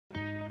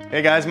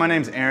Hey guys, my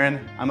name's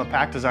Aaron. I'm a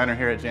pack designer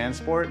here at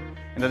JanSport,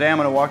 and today I'm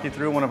going to walk you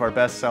through one of our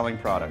best-selling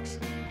products.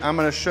 I'm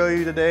going to show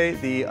you today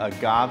the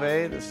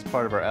Agave. This is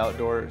part of our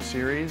outdoor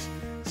series.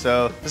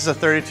 So this is a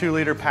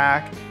 32-liter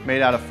pack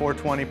made out of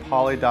 420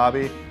 poly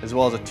dobby as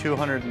well as a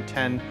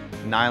 210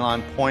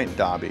 nylon point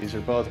dobby. These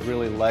are both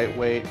really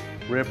lightweight,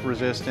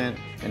 rip-resistant,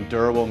 and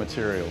durable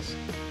materials.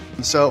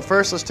 So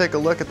first, let's take a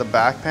look at the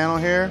back panel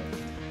here.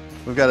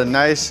 We've got a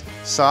nice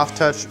soft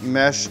touch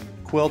mesh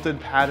quilted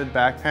padded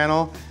back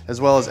panel,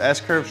 as well as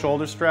S-curve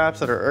shoulder straps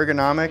that are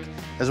ergonomic,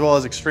 as well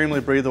as extremely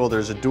breathable.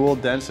 There's a dual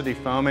density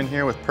foam in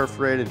here with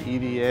perforated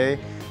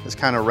EVA. This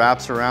kind of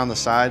wraps around the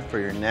side for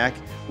your neck.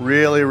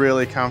 Really,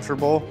 really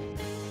comfortable.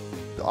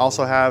 You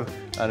also have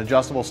an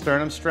adjustable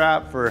sternum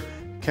strap for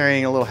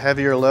carrying a little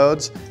heavier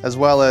loads, as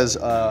well as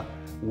a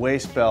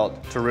waist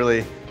belt to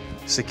really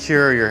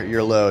secure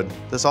your load.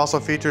 This also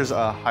features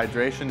a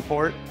hydration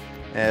port,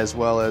 as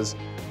well as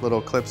little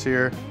clips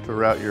here to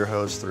route your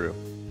hose through.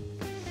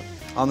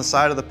 On the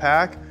side of the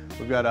pack,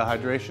 we've got a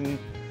hydration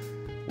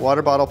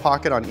water bottle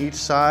pocket on each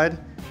side,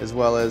 as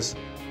well as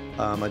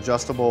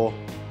adjustable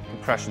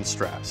compression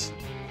straps.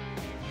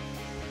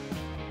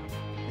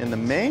 In the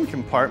main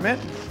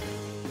compartment,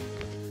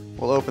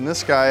 we'll open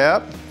this guy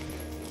up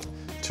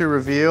to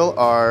reveal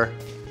our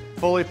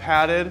fully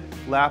padded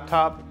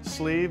laptop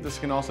sleeve. This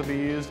can also be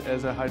used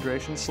as a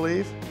hydration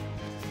sleeve.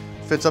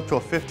 Fits up to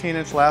a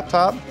 15-inch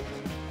laptop.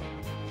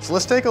 So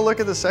let's take a look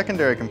at the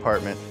secondary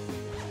compartment.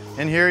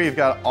 In here, you've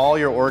got all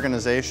your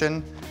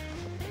organization.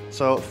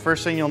 So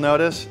first thing you'll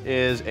notice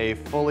is a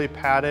fully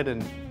padded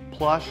and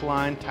plush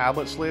lined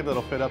tablet sleeve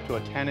that'll fit up to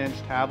a 10-inch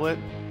tablet.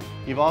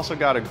 You've also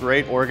got a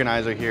great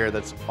organizer here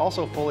that's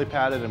also fully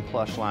padded and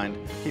plush lined.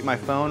 Keep my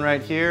phone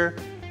right here,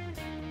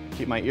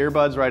 keep my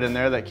earbuds right in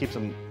there. That keeps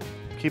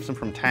them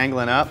from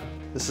tangling up.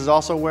 This is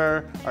also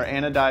where our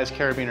anodized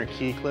carabiner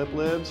key clip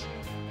lives.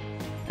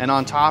 And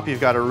on top,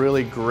 you've got a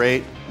really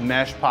great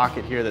mesh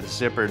pocket here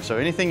that's zippered. So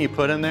anything you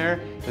put in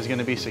there is going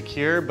to be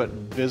secure, but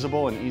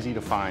visible and easy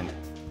to find.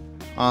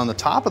 On the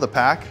top of the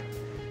pack,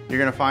 you're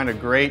going to find a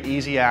great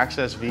easy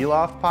access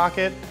V-loft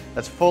pocket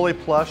that's fully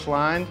plush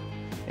lined.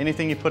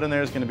 Anything you put in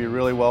there is going to be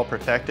really well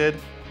protected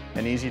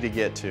and easy to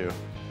get to.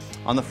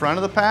 On the front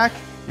of the pack,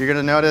 you're going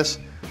to notice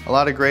a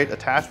lot of great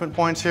attachment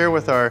points here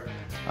with our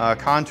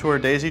contour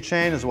daisy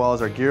chain, as well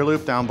as our gear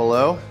loop down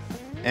below,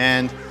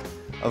 and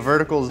a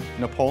vertical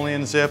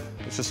Napoleon zip.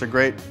 It's just a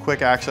great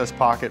quick access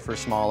pocket for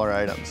smaller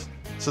items.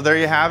 So there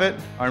you have it,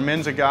 our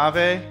men's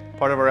Agave,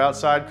 part of our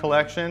outside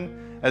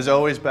collection, as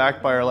always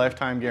backed by our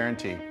lifetime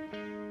guarantee.